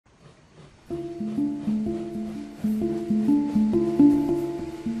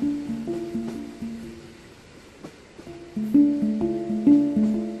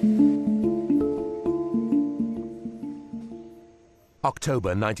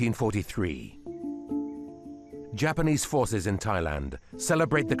October 1943. Japanese forces in Thailand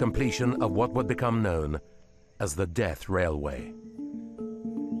celebrate the completion of what would become known as the Death Railway.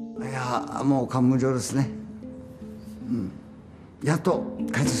 いや、もう感無量ですね。やっと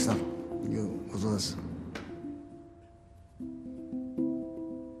開通したということです。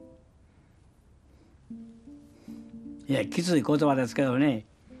いや、きつい言葉ですけどね、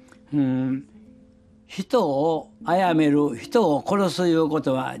人を殺める、人を殺すというこ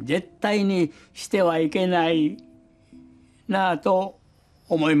とは絶対にしてはいけないなぁと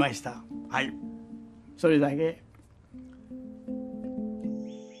思いました。はい、それだけ。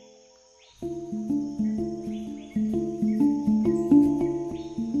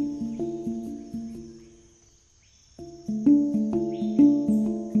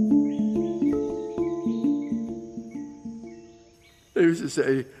They used to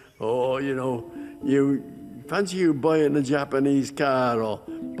say, oh, you know, you fancy you buying a Japanese car or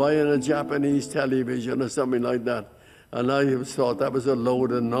buying a Japanese television or something like that. And I thought that was a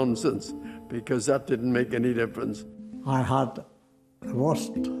load of nonsense because that didn't make any difference. I had the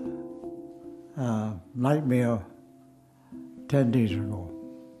worst nightmare 10 days ago.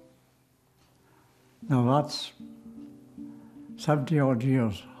 Now that's 70 odd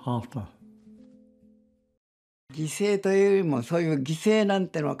years after. 犠牲というよりもそういう犠牲なん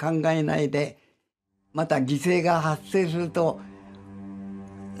てのは考えないで、また犠牲が発生すると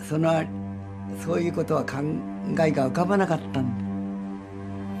そういうことは考えが浮かばなかったんだ。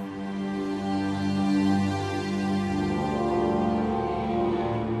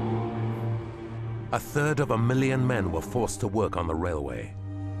A third of a million men were forced to work on the railway.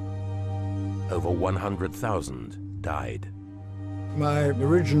 Over 100,000 died. My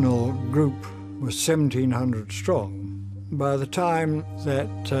original group was 1,700 strong. By the time that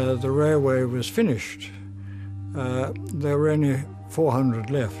the railway was finished, there were only 400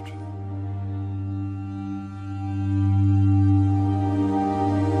 left.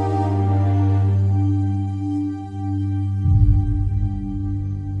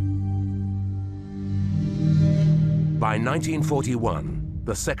 By 1941,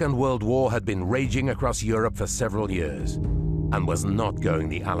 the Second World War had been raging across Europe for several years and was not going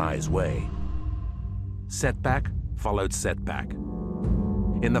the Allies' way. Setback followed setback.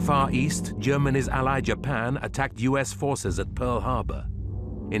 In the Far East, Germany's ally Japan attacked US forces at Pearl Harbor,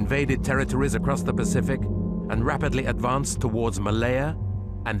 invaded territories across the Pacific, and rapidly advanced towards Malaya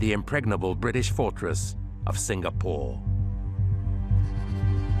and the impregnable British fortress of Singapore.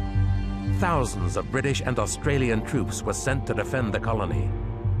 Thousands of British and Australian troops were sent to defend the colony.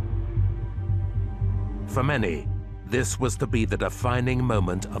 For many, this was to be the defining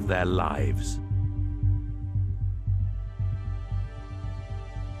moment of their lives.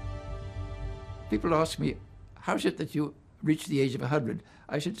 People ask me, how is it that you reach the age of 100?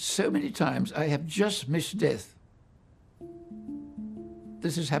 I said, so many times I have just missed death.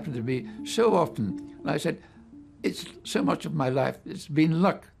 This has happened to me so often. And I said, it's so much of my life, it's been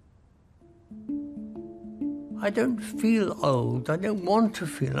luck. I don't feel old. I don't want to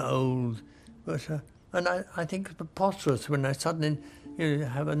feel old. But, and I think it's preposterous when I suddenly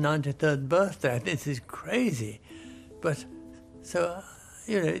have a 93rd birthday. This is crazy. But, so,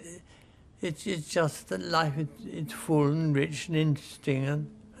 it's just that life, it's full and rich and interesting, and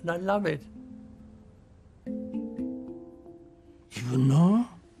I love it. 自分の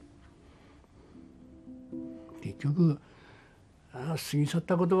結局過ぎ去っ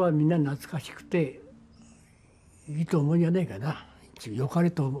たことはみんな懐かしくていいと思うんじゃないかな。よかれ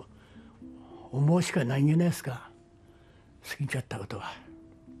と思うしかないんじゃないですか。過ぎちゃったことは。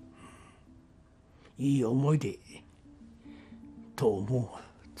いい思い出と思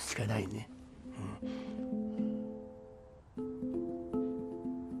うしかないね。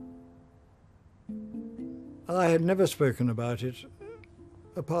I had never spoken about it,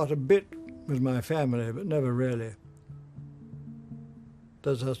 apart a bit with my family, but never really.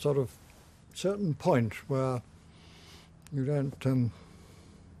 There's a sort of certain point where you don't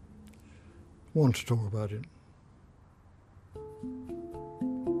want to talk about it.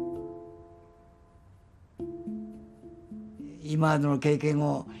 今までの経験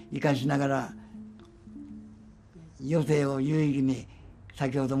を生かしながら余生を有意義に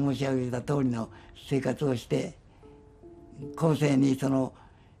先ほど申し上げた通りの生活をして後世にその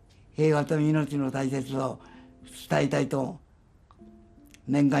平和と命の大切さを伝えたいと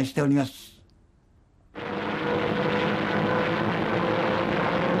念願しております。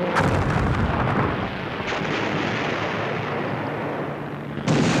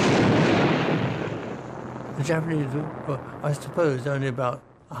The Japanese were, I suppose, only about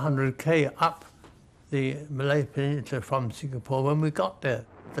 100K up the Malay Peninsula from Singapore when we got there.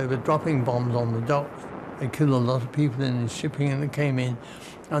 They were dropping bombs on the docks. They killed a lot of people in the shipping that came in,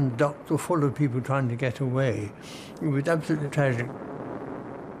 and the docks were full of people trying to get away. It was absolutely tragic.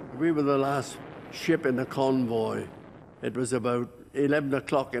 We were the last ship in the convoy. It was about 11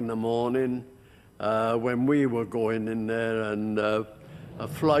 o'clock in the morning when we were going in there, and a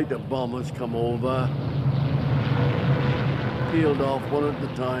flight of bombers come over, peeled off one at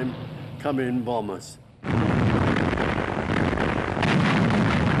a time, come in, bomb us.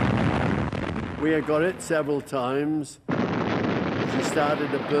 We had got it several times. She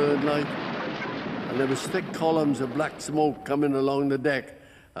started to burn like, and there was thick columns of black smoke coming along the deck.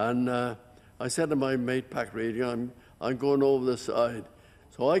 And I said to my mate, pack radio, I'm going over the side.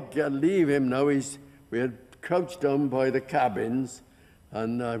 So I leave him now. We had crouched down by the cabins,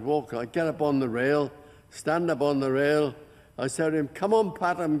 and I get up on the rail, stand up on the rail. I said to him, come on,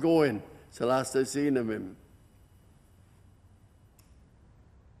 Pat, I'm going. It's the last I seen of him.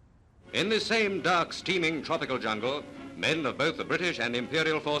 In this same dark, steaming tropical jungle, men of both the British and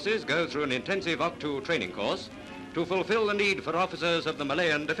Imperial forces go through an intensive OC2 training course to fulfill the need for officers of the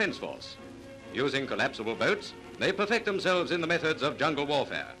Malayan Defence Force. Using collapsible boats, they perfect themselves in the methods of jungle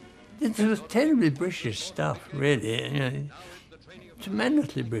warfare. It was terribly British stuff, really. You know,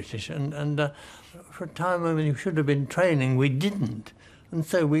 tremendously British, and for a time when we should have been training, we didn't. And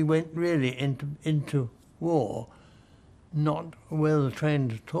so we went really into war not well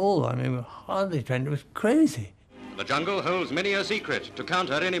trained at all. I mean, we were hardly trained. It was crazy. The jungle holds many a secret to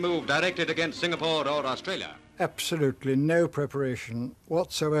counter any move directed against Singapore or Australia. Absolutely no preparation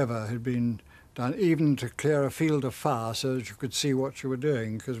whatsoever had been done, even to clear a field of fire so that you could see what you were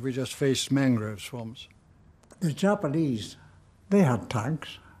doing, because we just faced mangrove swamps. The Japanese, they had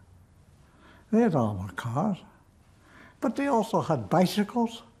tanks, they had armoured cars, but they also had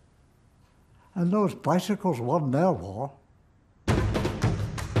bicycles, and those bicycles won their war.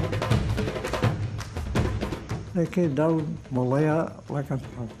 They came down Malaya like a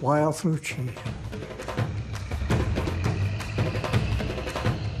wild fruit tree.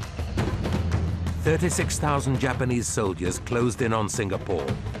 "36,000 Japanese soldiers closed in on Singapore.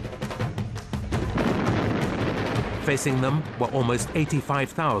 Facing them were almost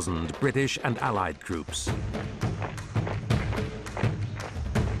 85,000 British and Allied troops.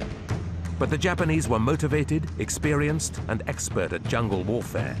 But the Japanese were motivated, experienced, and expert at jungle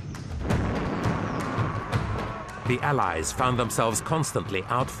warfare. The Allies found themselves constantly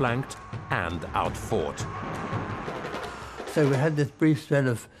outflanked and outfought. So we had this brief spell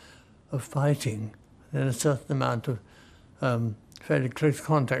of fighting, and a certain amount of fairly close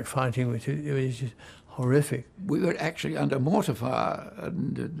contact fighting, which was just horrific. We were actually under mortar fire,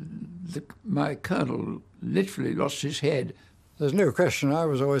 and my colonel literally lost his head. There's no question I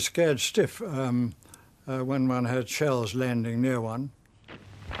was always scared stiff when one had shells landing near one.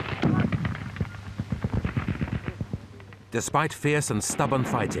 Despite fierce and stubborn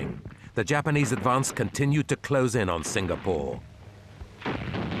fighting, the Japanese advance continued to close in on Singapore.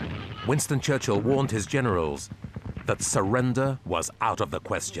 Winston Churchill warned his generals that surrender was out of the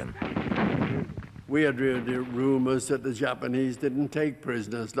question. We had heard rumors that the Japanese didn't take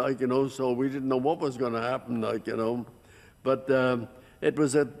prisoners, so we didn't know what was going to happen, But it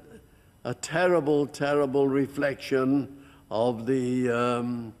was a terrible, terrible reflection of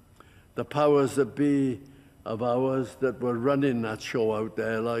the powers that be of ours that were running that show out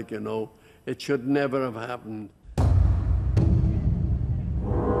there, It should never have happened.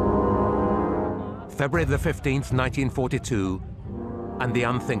 February the 15th, 1942, and the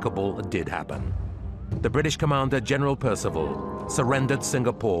unthinkable did happen. The British commander, General Percival, surrendered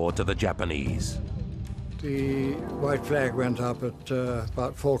Singapore to the Japanese. The white flag went up at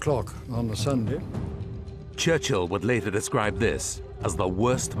about 4 o'clock on the Sunday. Churchill would later describe this as the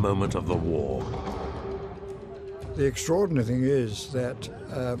worst moment of the war. The extraordinary thing is that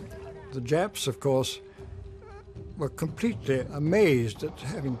the Japs, of course, were completely amazed at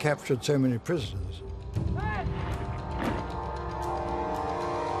having captured so many prisoners.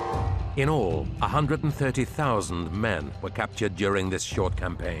 In all, 130,000 men were captured during this short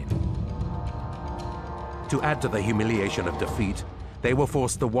campaign. To add to the humiliation of defeat, they were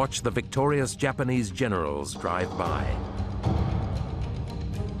forced to watch the victorious Japanese generals drive by.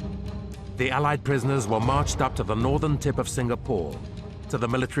 The Allied prisoners were marched up to the northern tip of Singapore, to the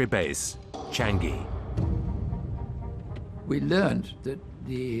military base, Changi. We learned that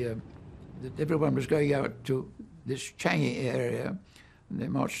that everyone was going out to this Changi area, and they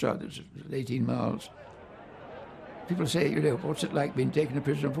marched out, it's 18 miles. People say, what's it like being taken a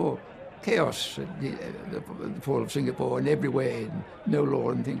prisoner of war? Chaos, the fall of Singapore in every way, and no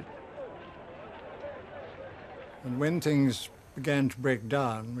law and things. And when things began to break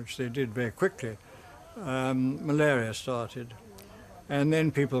down, which they did very quickly, malaria started, and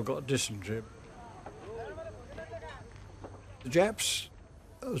then people got dysentery. The Japs,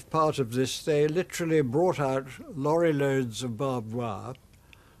 as part of this, they literally brought out lorry loads of barbed wire,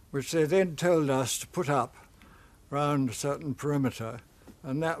 which they then told us to put up round a certain perimeter,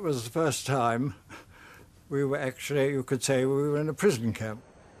 and that was the first time we were actually, you could say, we were in a prison camp.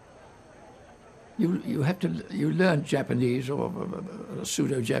 You learn Japanese or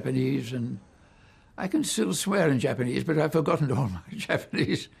pseudo-Japanese, and I can still swear in Japanese, but I've forgotten all my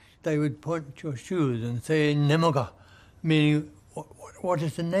Japanese. They would point to your shoes and say nemoga, meaning what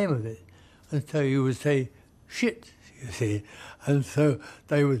is the name of it? And so you would say shit, you see. And so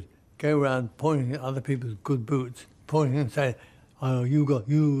they would go around pointing at other people's good boots, pointing and saying, oh, you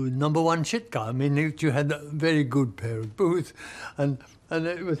 #1 shit guy, meaning you had a very good pair of boots. And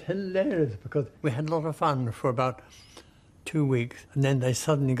it was hilarious because we had a lot of fun for about 2 weeks, and then they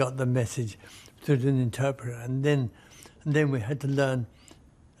suddenly got the message through an interpreter, and then we had to learn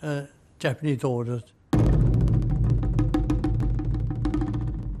Japanese orders.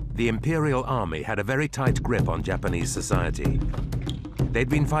 The Imperial Army had a very tight grip on Japanese society. They'd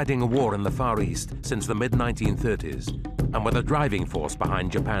been fighting a war in the Far East since the mid-1930s and were the driving force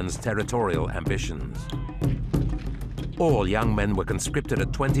behind Japan's territorial ambitions. All young men were conscripted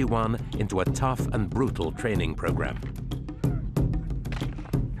at 21 into a tough and brutal training program.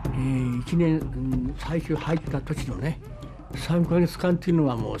 1年最初入った土地のね3ヶ月間っていうの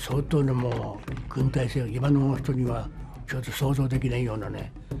はもう相当のもう軍隊生活、今の人にはちょっと想像できないような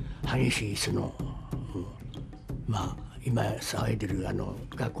ね激しいその、まあ今騒いでる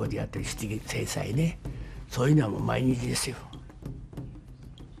学校でやってる制裁ね、そういうのはもう毎日ですよ。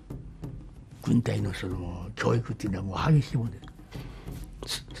軍隊のその教育っていうのはもう激しいもんで、い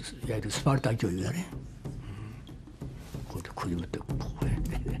わゆるスパルタ教育だね。こうやって首持ってこうやっ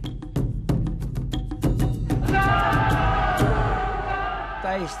てね。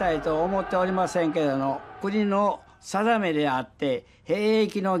退避したいと思っておりませんけれども、国の定めであって兵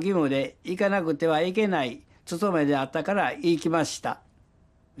役の義務で行かなくてはいけない務めであったから行きました。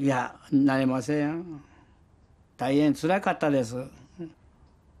いや、なれません。大変つらかったです。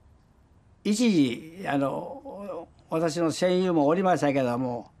一時私の戦友もおりましたけど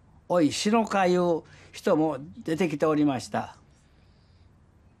も、おい死のかいう人も出てきておりました。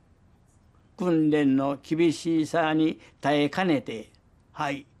訓練の厳しさに耐えかねて、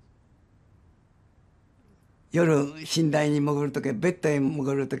はい。夜寝台に潜るとき、ベッドへ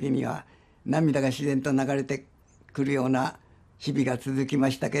潜るときには涙が自然と流れてくるような日々が続き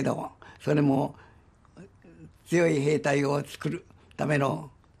ましたけど、それも強い兵隊を作るための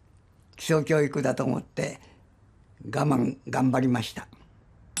基礎教育だと思って頑張りました。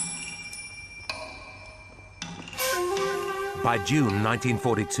By June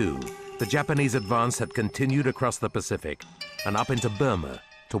 1942, the Japanese advance had continued across the Pacific and up into Burma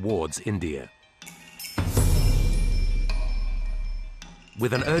towards India.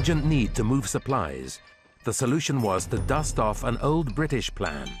 With an urgent need to move supplies, the solution was to dust off an old British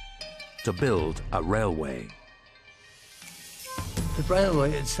plan to build a railway. The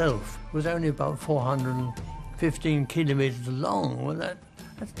railway itself was only about 415 kilometres long. Well,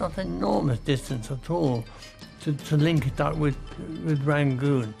 that's not an enormous distance at all to link it up with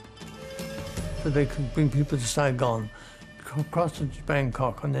Rangoon. So they could bring people to Saigon, cross to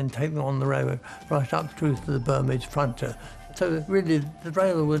Bangkok, and then take them on the railway right up through to the Burmese frontier. So really, the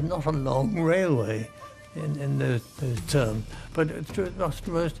railway was not a long railway in those terms, but it was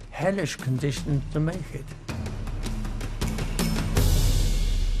the most hellish conditions to make it.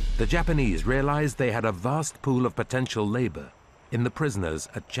 The Japanese realized they had a vast pool of potential labor in the prisoners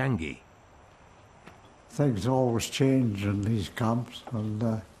at Changi. Things always change in these camps,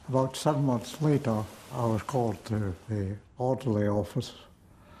 and about 7 months later, I was called to the orderly office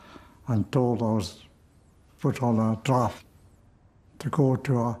and told I was put on a draft to go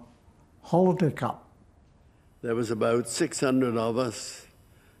to a holiday camp. There was about 600 of us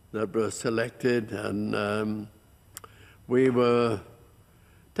that were selected, and we were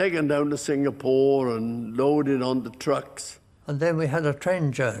taken down to Singapore and loaded on the trucks. And then we had a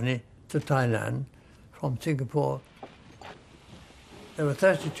train journey to Thailand from Singapore. There were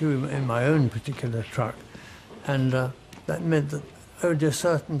 32 in my own particular truck, and that meant that only a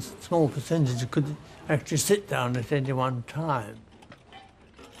certain small percentage could actually sit down at any one time.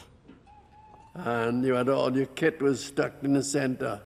 And you had all your kit was stuck in the center.